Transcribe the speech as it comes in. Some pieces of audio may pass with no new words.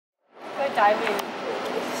dive in.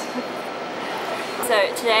 So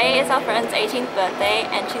today is our friend's 18th birthday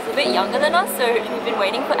and she's a bit younger than us, so we've been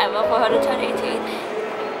waiting forever for her to turn 18.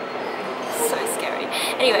 So scary.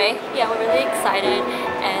 Anyway, yeah, we're really excited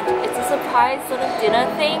and it's a surprise sort of dinner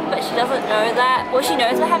thing, but she doesn't know that. Well, she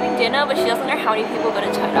knows we're having dinner, but she doesn't know how many people are going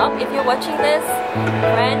to turn up. If you're watching this,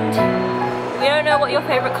 friend, we don't know what your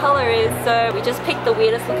favorite color is, so we just picked the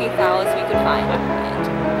weirdest looking flowers we could find and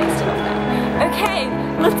mixed it up there. Okay,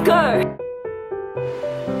 let's go!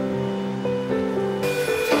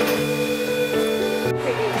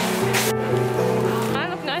 I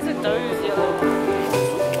look nice with those yellow.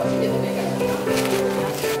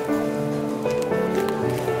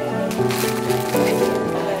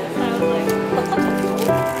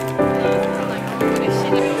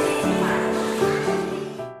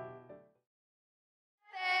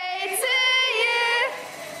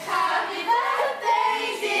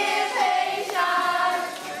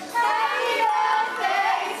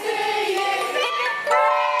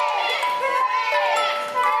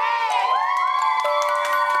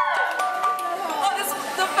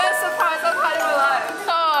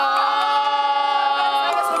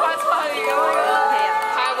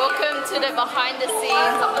 Behind the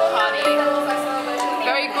scenes of the party.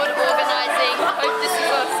 Very good organizing. Hope this is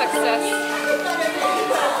a success.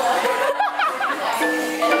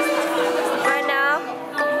 Right now,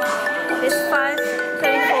 it's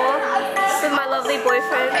 5:34 with my lovely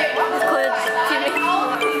boyfriend. It's called Jimmy.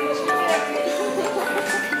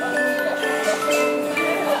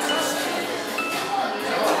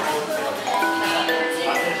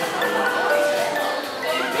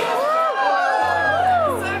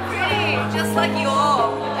 Like you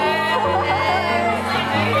all.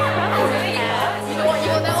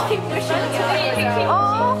 Keep pushing.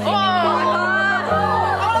 Oh my god.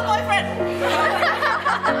 I want a boyfriend.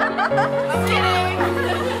 I'm kidding.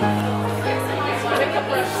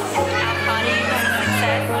 Our party was a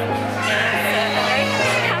success. So I'm very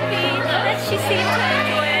happy that she seemed to